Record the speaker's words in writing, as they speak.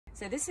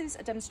So this is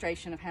a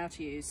demonstration of how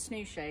to use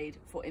SnoozeShade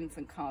for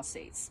infant car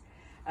seats.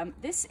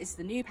 This is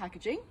the new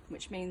packaging,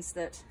 which means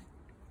that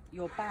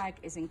your bag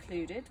is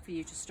included for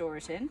you to store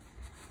it in.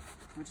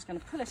 I'm just going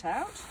to pull it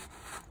out,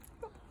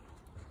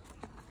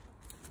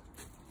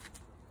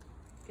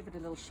 give it a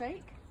little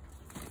shake,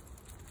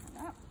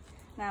 like that.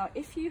 Now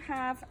if you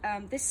have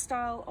this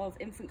style of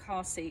infant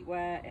car seat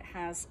where it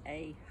has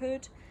a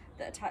hood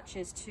that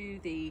attaches to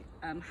the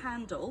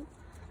handle,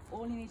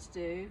 all you need to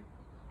do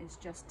is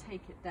just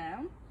take it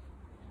down,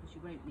 because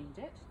you won't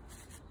need it,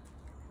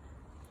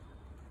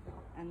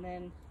 and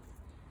then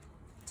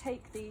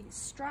take the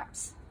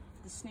straps,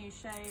 the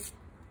SnoozeShade,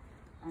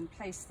 and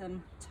place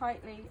them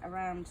tightly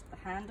around the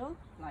handle,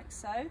 like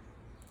so,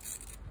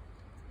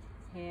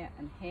 here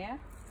and here.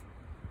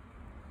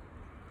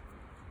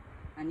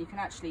 And you can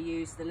actually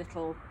use the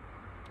little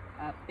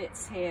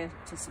bits here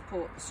to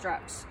support the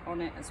straps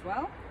on it as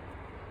well.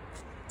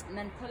 And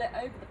then pull it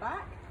over the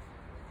back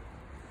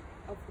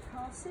of the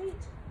car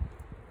seat,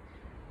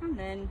 and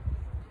then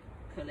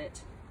pull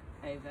it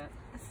over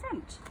the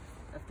front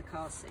of the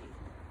car seat.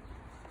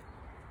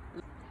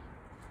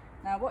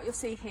 Now what you'll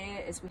see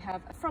here is we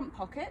have a front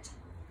pocket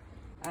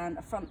and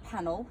a front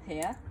panel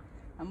here,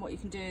 and what you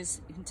can do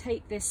is you can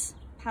take this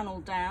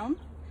panel down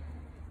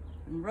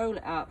and roll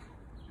it up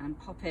and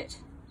pop it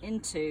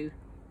into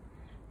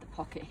the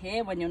pocket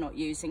here when you're not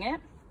using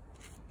it.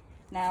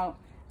 Now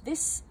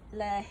this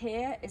layer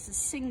here is a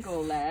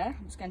single layer.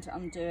 I'm just going to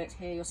undo it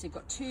here. You'll see you've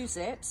got two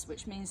zips,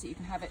 which means that you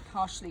can have it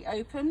partially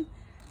open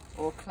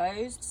or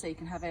closed. So you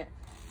can have it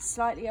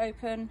slightly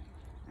open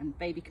and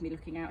baby can be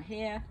looking out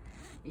here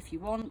if you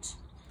want,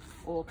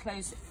 or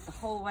close it the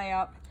whole way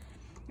up,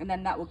 and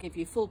then that will give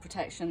you full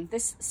protection.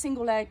 This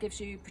single layer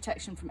gives you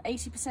protection from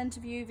 80%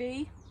 of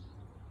UV,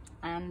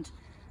 and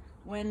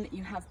when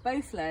you have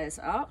both layers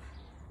up,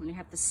 when you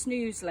have the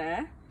snooze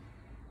layer,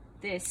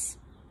 this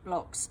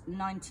blocks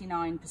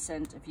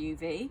 99% of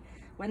UV.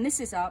 When this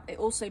is up, it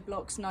also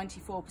blocks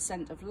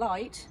 94% of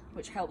light,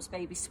 which helps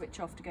baby switch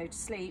off to go to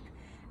sleep.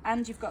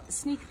 And you've got the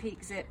sneak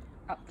peek zip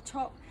up the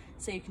top,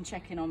 so you can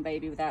check in on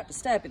baby without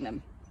disturbing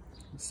them.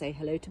 Say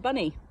hello to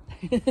Bunny,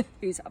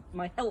 who's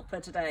my helper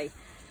today.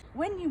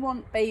 When you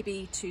want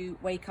baby to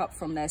wake up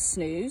from their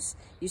snooze,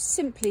 you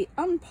simply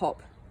unpop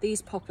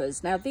these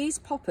poppers. Now these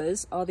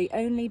poppers are the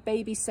only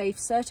baby safe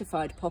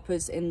certified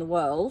poppers in the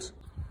world,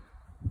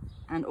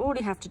 and all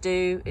you have to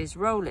do is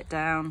roll it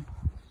down,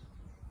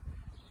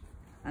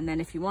 and then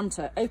if you want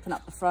to open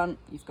up the front,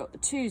 you've got the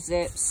two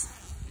zips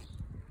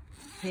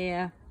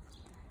here,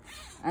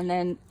 and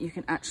then you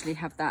can actually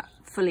have that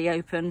fully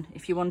open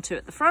if you want to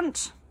at the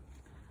front,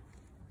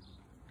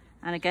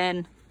 and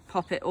again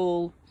pop it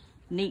all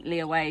neatly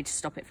away to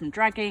stop it from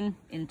dragging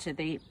into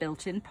the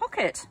built-in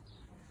pocket.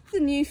 The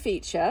new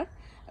feature,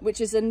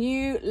 which is a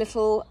new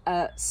little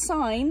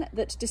sign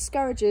that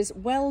discourages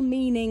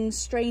well-meaning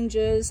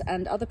strangers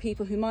and other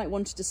people who might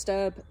want to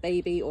disturb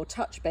baby or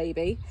touch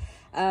baby,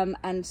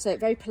 and so it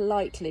very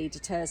politely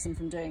deters them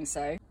from doing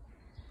so.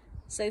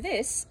 So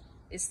this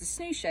is the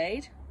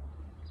SnoozeShade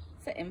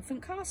for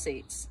infant car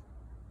seats.